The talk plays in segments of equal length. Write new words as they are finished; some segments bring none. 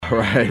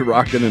right,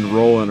 rocking and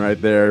rolling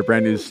right there.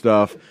 Brand new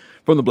stuff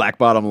from the Black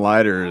Bottom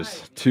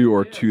Lighters.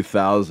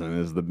 2000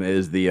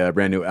 is the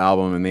brand new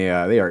album, and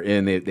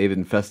they've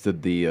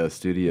infested the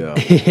studio.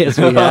 Yes,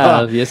 we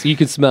have. Yes, you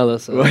can smell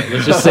us.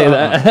 Let's just say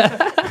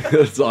that.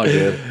 It's all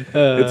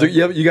good.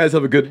 You guys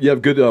have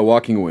good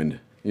walking wind.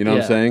 You know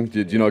what I'm saying?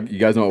 Did you know? You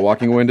guys know what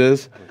walking wind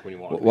is? Like when you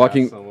walk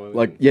walking,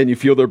 and you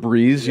feel their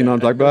breeze. You know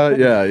what I'm talking about?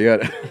 Yeah, you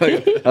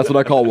got. That's what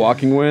I call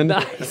walking wind.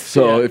 Nice.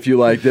 So if you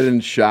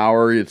didn't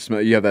shower,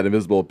 you have that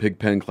invisible pig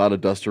pen cloud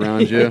of dust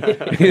around you.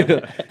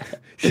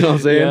 You know what I'm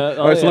saying? Yeah.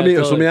 All right, so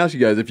let me ask you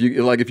guys, if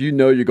you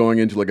know you're going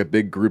into like a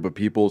big group of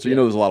people, so you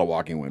know there's a lot of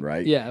walking wind,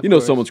 right? Yeah. You know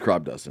someone's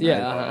crop dusting. Yeah.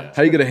 Right?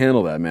 How are you gonna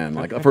handle that, man?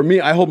 Like for me,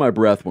 I hold my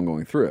breath when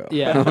going through.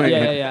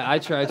 Yeah. I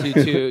try to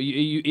too.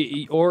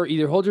 You or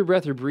either hold your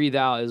breath or breathe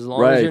out. As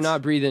long as you're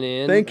not breathing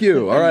in. Thank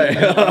you. All right.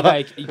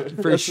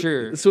 Like for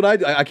sure. So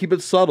I keep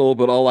it subtle,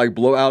 but I'll like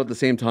blow out at the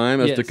same time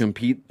as to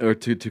compete or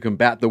to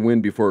combat the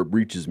wind before it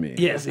reaches me.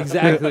 Yes,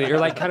 exactly. Or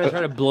like kind of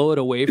try to blow it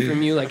away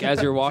from you, like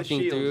as you're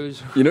walking through.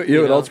 You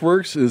know what else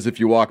works is if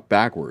you walk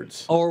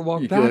backwards. Or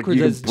walk backwards.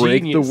 You can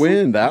break genius. the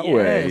wind that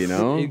way, you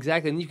know?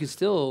 Exactly. And you can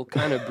still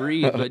kind of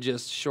breathe, but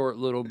just short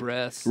little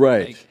breaths.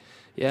 Right. Like,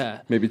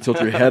 yeah. Maybe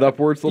tilt your head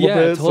upwards a little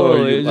bit.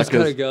 Totally. So just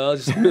kind of go.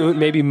 Just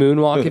maybe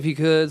moonwalk if you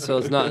could, so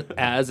it's not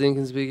as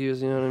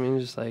inconspicuous. You know what I mean?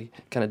 Just like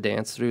kind of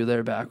dance through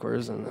there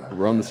backwards. And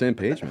we're on the same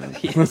page, man.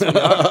 Yes, we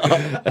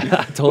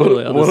are.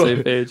 Totally on the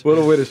same page. What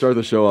a way to start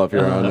the show off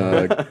here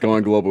on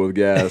Going Global with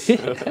Gas.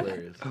 That's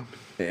hilarious.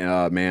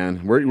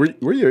 Man, where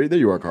you? There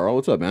you are, Carl.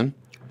 What's up, man?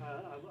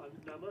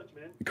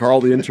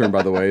 Carl, the intern,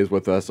 by the way, is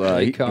with us.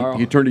 Hey, Carl.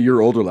 He turned a year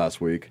older last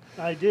week.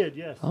 I did,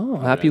 yes. Oh,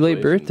 happy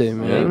late birthday,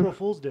 man. April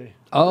Fool's Day.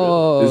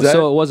 Oh,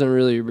 so it wasn't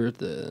really your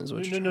birthday. Is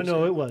what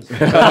No, it was.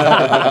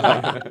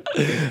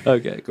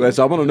 Okay, cool.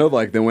 So I want to know,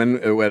 like, then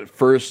at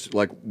first,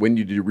 like, when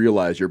did you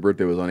realize your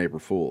birthday was on April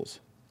Fool's?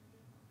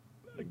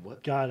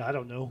 God, I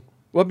don't know.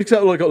 Well,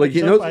 because like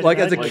you know, like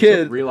as a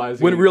kid,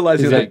 when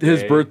realizing that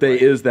his birthday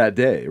is that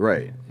day,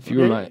 right? If you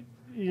were my,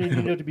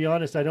 to be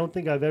honest, I don't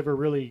think I've ever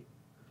really.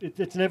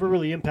 It's never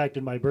really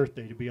impacted my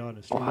birthday, to be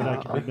honest. From what I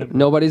can remember.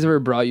 Nobody's ever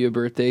brought you a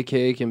birthday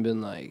cake and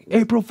been like,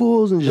 April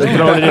Fools, and just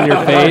thrown it in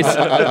your face.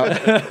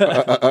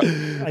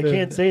 I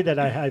can't say that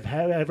I've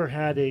ever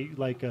had a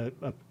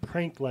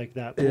prank like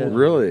that. Yeah.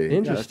 Really?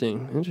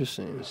 Interesting.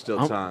 There's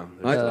still time.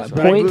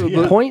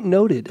 Point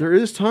noted. There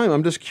is time.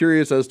 I'm just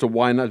curious as to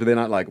why not. Do they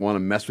not like want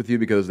to mess with you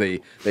because they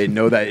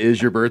know that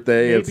is your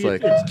birthday? Maybe it's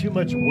like it's too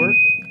much work.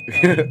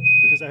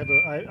 Because I have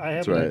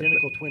an right.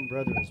 identical twin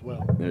brother as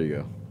well. There you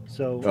go.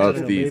 So it's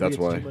Steve. That's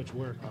why. Too much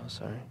work. Oh,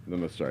 sorry. No,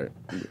 that's right.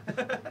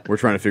 We're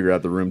trying to figure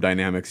out the room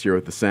dynamics here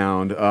with the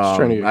sound.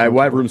 Trying to get I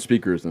have room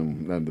speakers,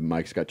 and the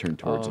mics got turned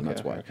towards them.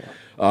 That's why. Okay.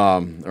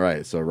 All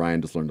right. So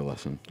Ryan just learned a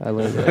lesson. I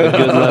learned a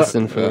good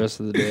lesson for the rest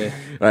of the day.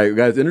 All right,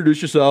 guys,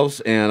 introduce yourselves.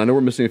 And I know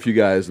we're missing a few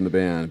guys in the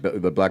band.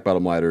 But the Black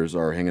Bottom Lighters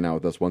are hanging out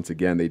with us once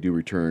again. They do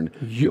return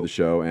to the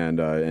show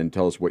and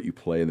tell us what you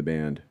play in the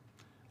band.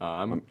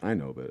 I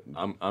know, but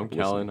I'm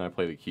Kellen. I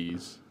play the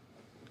keys.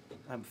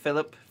 I'm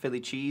Philip, Philly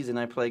Cheese, and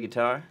I play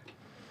guitar.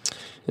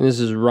 And this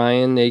is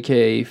Ryan,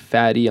 a.k.a.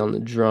 Fatty, on the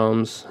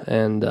drums.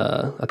 And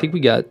I think we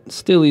got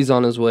Stilly's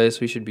on his way, so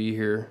he should be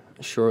here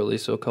shortly.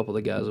 So a couple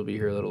of the guys will be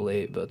here a little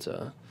late, but,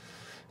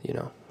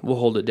 we'll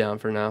hold it down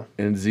for now.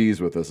 And Z's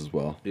with us as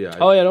well. Yeah.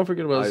 Don't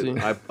forget about Z.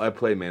 I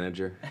play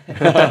manager. He's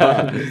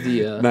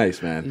the,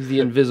 nice, man. He's the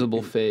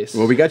invisible face.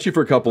 Well, we got you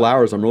for a couple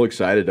hours. I'm really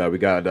excited. We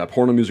got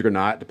Porno Music or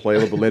Not to play a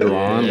little bit later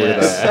on.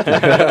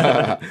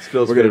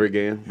 Spill's favorite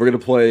game. We're going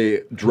to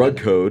play Drug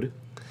Code.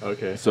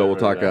 Okay. So we'll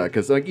talk,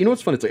 because you know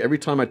what's funny? It's like every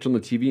time I turn the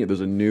TV,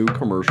 there's a new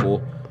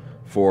commercial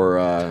for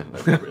a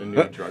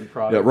new drug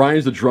product. Yeah,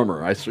 Ryan's the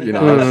drummer.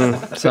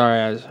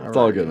 Sorry, it's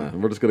all good, man.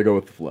 We're just gonna go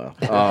with the flow.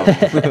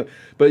 But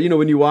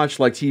when you watch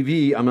like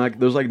TV, I'm like,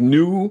 there's like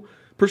new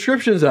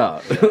prescriptions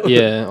out.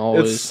 Yeah,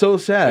 always. It's so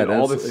sad. And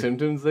all the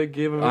symptoms they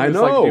give him. I it's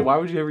know. Like, dude, why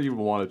would you ever even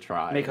want to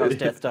try? May cause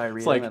death, diarrhea.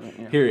 It's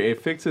like, here,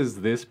 it fixes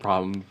this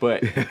problem,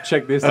 but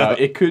check this out.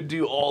 It could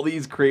do all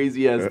these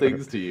crazy ass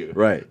things to you.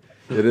 Right.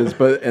 It is,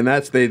 and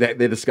that's they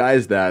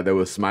disguise that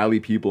with smiley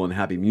people and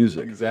happy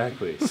music.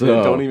 Exactly.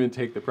 So don't even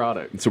take the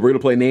product. So we're gonna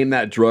play Name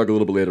That Drug a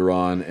little bit later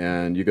on,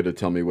 and you're gonna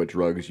tell me what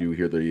drugs you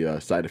hear the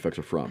side effects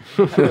are from.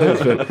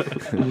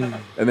 And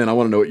then I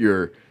want to know what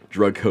your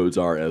drug codes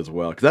are as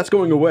well, because that's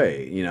going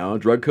away.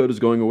 Drug code is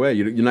going away.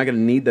 You're not going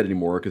to need that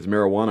anymore because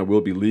marijuana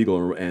will be legal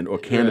or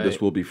cannabis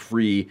will be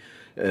free.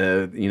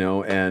 And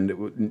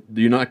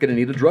you're not going to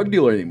need a drug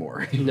dealer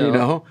anymore.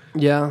 No.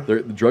 Yeah. The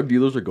drug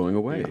dealers are going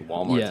away.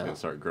 Walmart's going to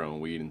start growing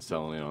weed and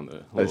selling it on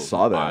the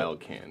aisle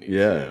candies.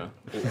 Yeah.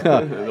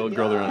 They'll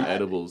grow their own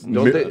edibles.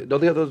 Don't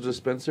they have those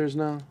dispensers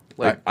now?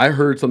 I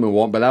heard something,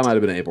 but that might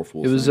have been an April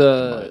Fool's. It was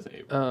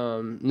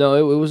no,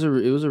 it was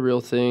a real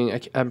thing.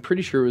 I'm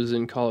pretty sure it was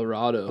in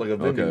Colorado, like a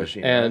vending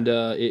machine. And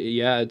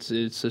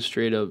it's a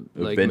straight up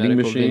like vending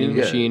medical vending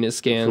machine. Yeah. It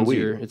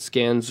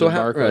scans the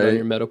barcode on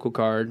your medical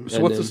card.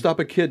 So what's to stop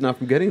a kid not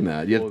from getting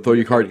that? You have to throw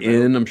your card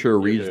in. I'm sure it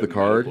reads the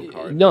card.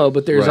 No,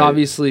 but there's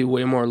obviously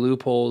way more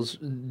loopholes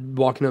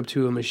walking up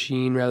to a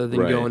machine rather than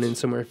Right. going in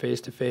somewhere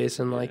face to face,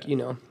 and like and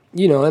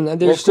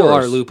there still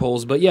are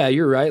loopholes. But yeah,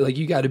 you're right. Like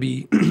you got to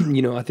be,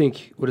 I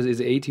think what is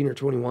it 18 or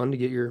 21 to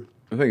get your.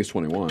 I think it's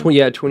 21.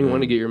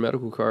 21 to get your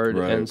medical card,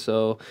 Right. and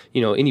so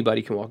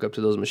anybody can walk up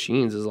to those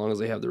machines as long as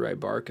they have the right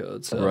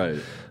barcode. So, Right.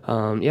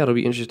 It'll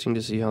be interesting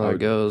to see how that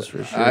goes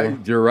for sure.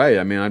 You're right.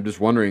 I mean, I'm just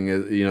wondering.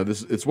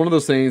 It's one of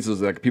those things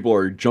is like people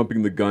are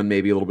jumping the gun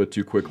maybe a little bit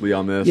too quickly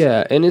on this.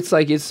 Yeah, and it's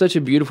like it's such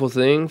a beautiful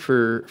thing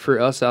for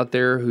us out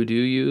there who do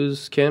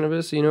use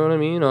cannabis. You know what I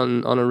mean,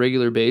 on a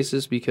regular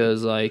basis,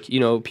 because like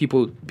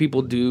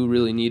people do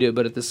really need it,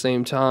 but at the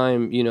same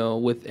time,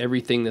 with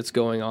everything that's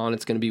going on,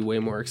 it's going to be way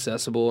more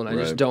accessible, and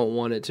I just don't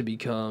want it to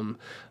become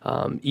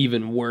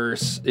even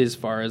worse as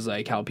far as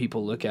like how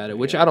people look at it,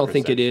 which I don't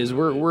think it is.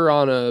 We're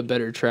on a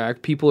better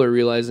track. People are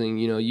realizing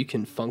you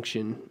can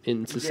function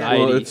in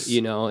society,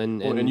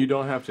 and you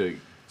don't have to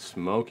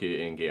smoke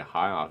it and get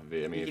high off of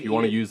it. I mean, if you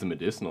want to use the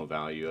medicinal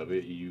value of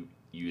it, you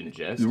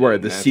ingest it.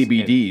 Right, the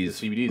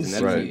CBDs. And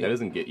that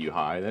doesn't get you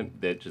high.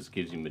 That just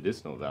gives you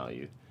medicinal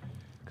value.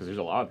 Because there's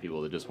a lot of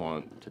people that just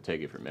want to take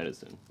it for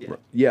medicine.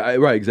 Yeah,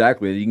 right,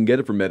 exactly. You can get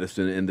it for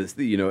medicine, and this,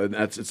 and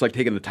it's like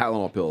taking the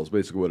Tylenol pills,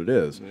 basically what it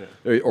is,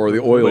 or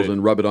the oils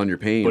and rub it on your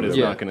pain. But it's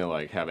not going to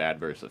like have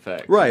adverse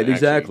effects. Right, Actually,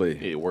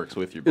 exactly. it works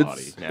with your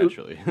body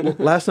naturally.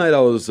 Last night I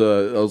was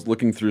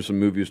looking through some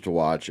movies to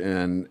watch,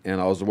 and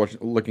I was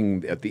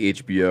looking at the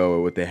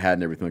HBO what they had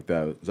and everything like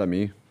that. Is that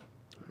me?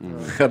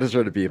 I just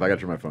heard a beep. I got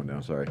to turn my phone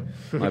down. Sorry,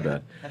 my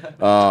bad.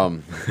 I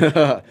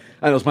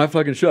know it's my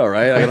fucking show,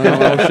 right? I don't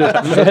know shut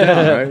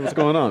down, right? What's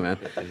going on, man?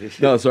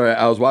 No, sorry.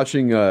 I was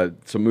watching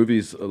some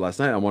movies last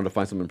night. I wanted to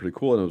find something pretty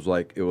cool, and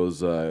it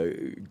was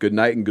Good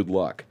Night and Good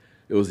Luck.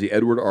 It was the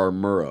Edward R.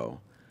 Murrow.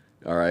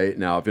 All right.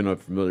 Now, if you're not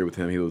familiar with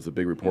him, he was a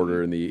big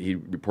reporter he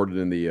reported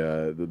in the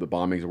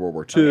bombings of World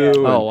War II.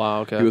 Oh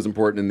wow, okay. He was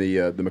important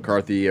in the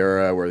McCarthy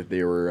era where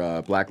they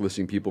were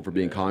blacklisting people for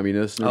being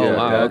communists. And Oh like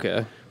wow, that,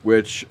 okay.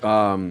 Which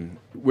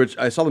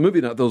I saw the movie,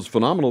 and that was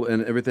phenomenal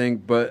and everything.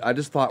 But I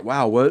just thought,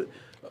 wow, what?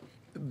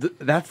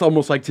 That's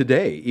almost like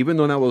today. Even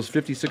though that was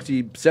 50,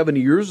 60, 70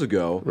 years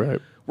ago,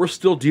 Right. we're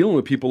still dealing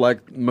with people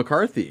like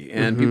McCarthy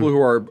and people who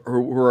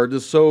are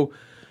just so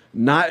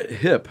not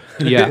hip,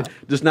 Yeah.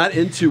 just not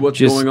into what's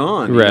Just- going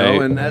on,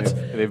 right. And that's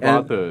They've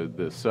bought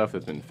the stuff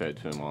that's been fed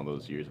to them all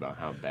those years about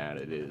how bad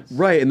it is.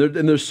 right, and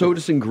they're so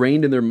just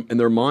ingrained in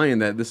their mind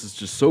that this is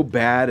just so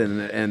bad,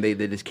 and they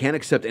just can't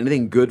accept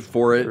anything good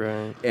for it,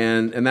 Right.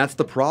 and that's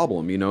the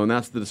problem, and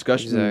that's the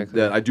discussion Exactly.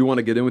 that I do want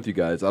to get in with you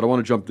guys. I don't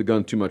want to jump the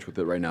gun too much with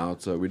it right now.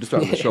 So we just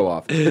started the show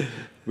off.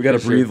 We got to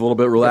breathe a little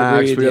bit,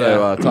 relax. breathe, We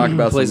got to talk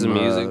about Play some some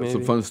music, some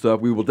maybe. fun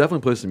stuff. We will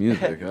definitely play some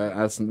music.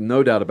 That's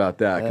no doubt about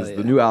that, because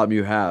the new album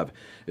you have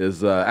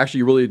is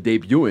actually really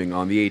debuting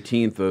on the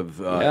 18th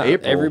of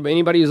April.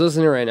 Anybody who's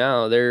listening right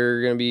now,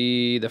 they're going to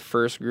be the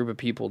first group of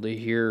people to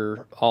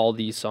hear all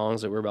these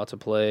songs that we're about to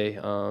play.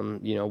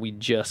 We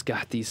just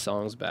got these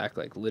songs back,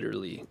 like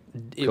literally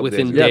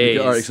within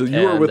days. All right, so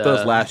you were And, with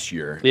us last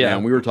year, yeah.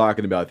 and we were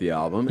talking about the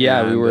album.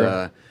 Yeah, and, we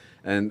were.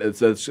 And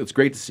it's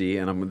great to see,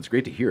 and it's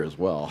great to hear as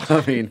well.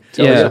 I mean,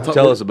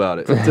 Tell us about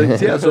it.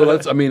 yeah, so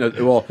let's. I mean,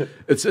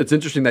 it's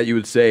interesting that you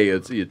would say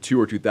it's 2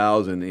 or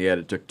 2000, yet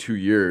it took 2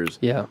 years.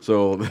 Yeah.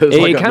 So there's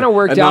it kind of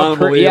worked out.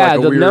 The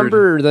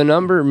weird-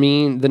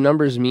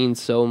 numbers mean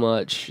so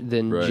much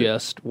than Right.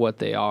 just what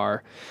they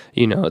are.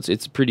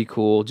 It's pretty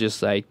cool.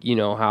 Just like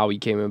how we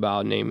came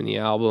about naming the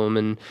album,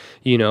 and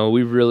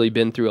we've really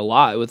been through a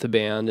lot with the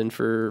band, and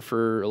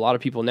for a lot of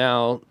people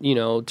now,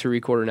 to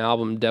record an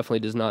album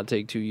definitely does not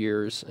take 2 years,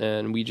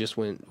 and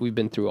we've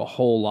been through a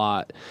whole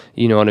lot.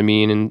 You know what I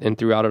mean? And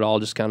throughout it all,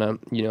 just kind of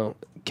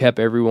kept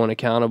everyone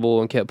accountable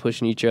and kept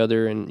pushing each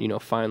other,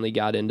 and finally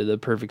got into the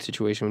perfect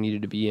situation we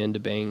needed to be in to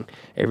bang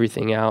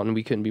everything out, and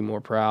we couldn't be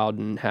more proud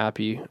and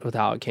happy with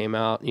how it came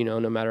out,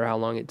 no matter how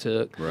long it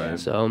took. Right.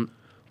 So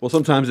Well,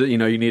 sometimes you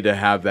need to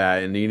have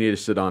that, and you need to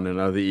sit on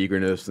the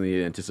eagerness and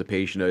the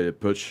anticipation to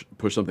push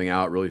something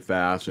out really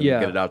fast and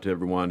get it out to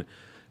everyone.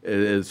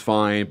 Is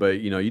fine, but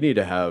you need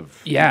to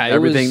have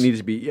everything needs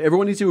to be.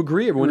 Everyone needs to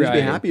agree. Everyone needs to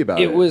be happy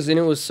about it. It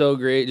was so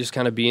great, just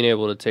kind of being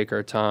able to take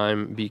our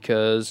time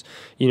because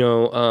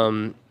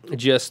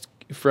just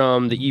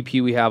from the EP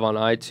we have on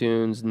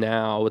iTunes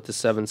now with the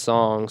 7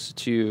 songs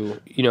to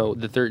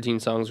the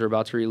 13 songs we're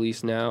about to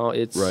release now.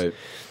 It's right.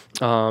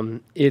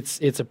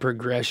 It's a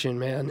progression,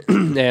 man.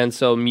 And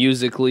so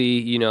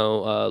musically,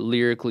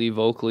 lyrically,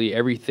 vocally,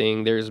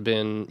 everything, there's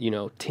been,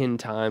 10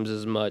 times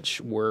as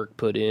much work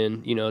put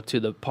in, to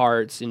the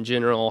parts in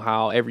general,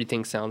 how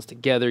everything sounds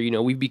together.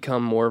 We've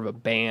become more of a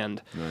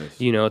band,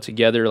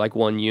 together like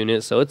one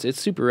unit. So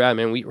it's super rad,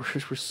 man. We're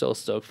so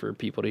stoked for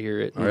people to hear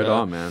it. Right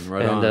on, man.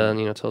 Right on.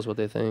 And, tell us what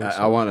they think.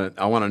 I want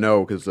to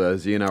know,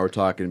 because Z and I were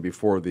talking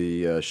before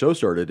the show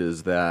started,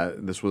 is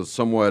that this was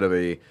somewhat of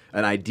an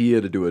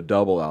idea to do a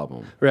double album.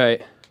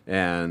 Right.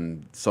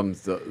 And we're so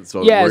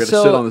going to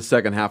sit on the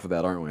second half of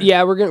that, aren't we?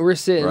 Yeah, we're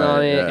sitting Right,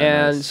 on it, yeah,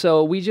 and nice.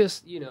 so we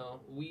just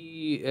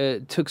we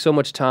took so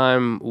much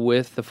time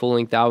with the full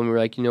length album. We were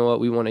like, you know what,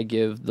 we want to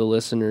give the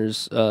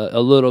listeners a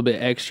little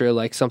bit extra,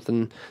 like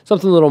something a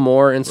little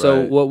more. And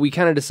so Right. what we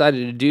kind of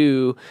decided to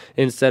do,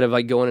 instead of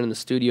like going in the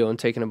studio and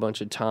taking a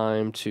bunch of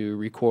time to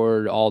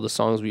record all the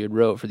songs we had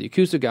wrote for the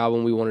acoustic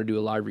album, we want to do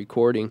a live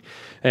recording.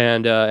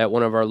 And at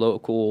one of our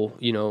local,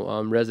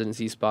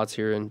 residency spots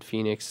here in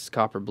Phoenix,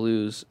 Copper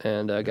Blues,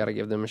 and got to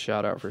give them a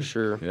shout out for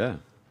sure. Yeah.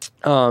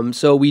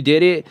 So we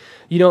did it.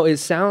 It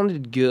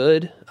sounded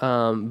good,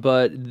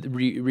 but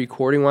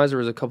recording wise, there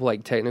was a couple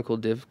like technical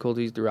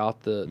difficulties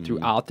throughout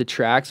the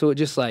track. So it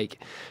just like,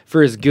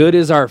 for as good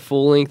as our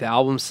full length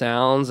album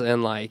sounds,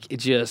 and like it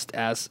just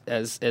as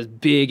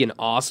big and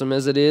awesome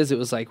as it is, it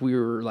was like we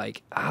were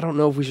like, I don't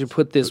know if we should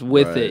put this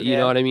with Right. it. You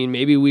know what I mean?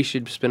 Maybe we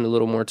should spend a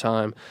little more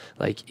time,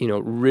 like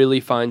really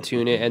fine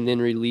tune it and then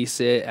release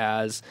it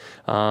as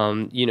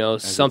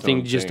something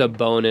own just thing. a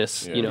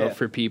bonus, Yeah.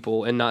 for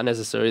people, and not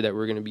necessarily that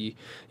we're going to be,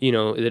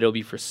 that it'll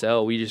be for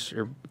sale. We just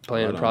are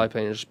planning on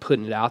just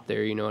putting it out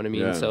there, you know what I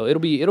mean? Yeah. So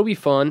it'll be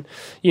fun,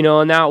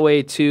 and that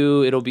way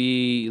too, it'll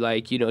be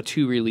like,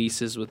 2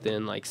 releases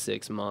within like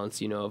 6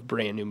 months, of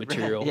brand new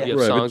material. Yeah. You have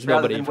Right, songs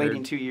Rather nobody than heard.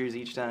 waiting 2 years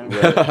each time.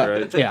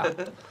 Right. Yeah.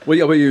 Well,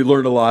 yeah, but you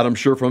learned a lot, I'm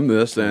sure, from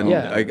this, and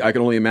Yeah. I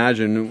can only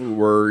imagine,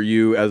 were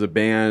you as a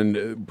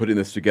band putting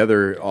this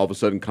together, all of a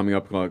sudden coming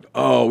up like,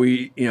 oh,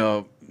 we,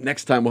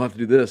 next time we'll have to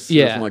do this, or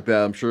Yeah. something like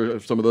that. I'm sure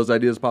some of those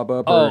ideas pop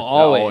up. Oh,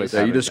 always.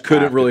 Yeah, you just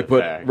couldn't really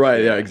put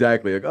right. Yeah,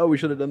 exactly. Like, oh, we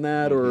should have done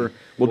that, or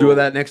we'll do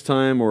that next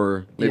time,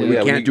 or maybe we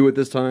Yeah. can't do it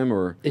this time,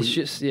 or It's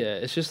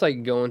just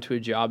like going to a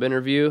job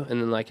interview, and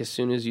then like as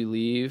soon as you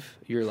leave,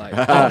 you're like,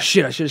 oh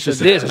shit, I should have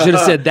said this, I should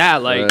have said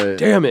that. Like, Right.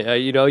 damn it,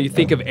 you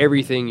think of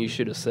everything you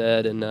should have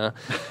said, and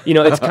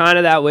it's kind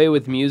of that way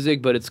with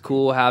music, but it's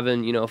cool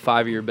having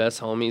 5 of your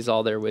best homies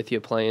all there with you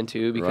playing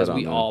too, because Right on,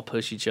 we man. all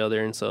push each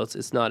other, and so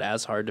it's not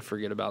as hard to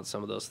forget about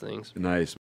some of those things. nice.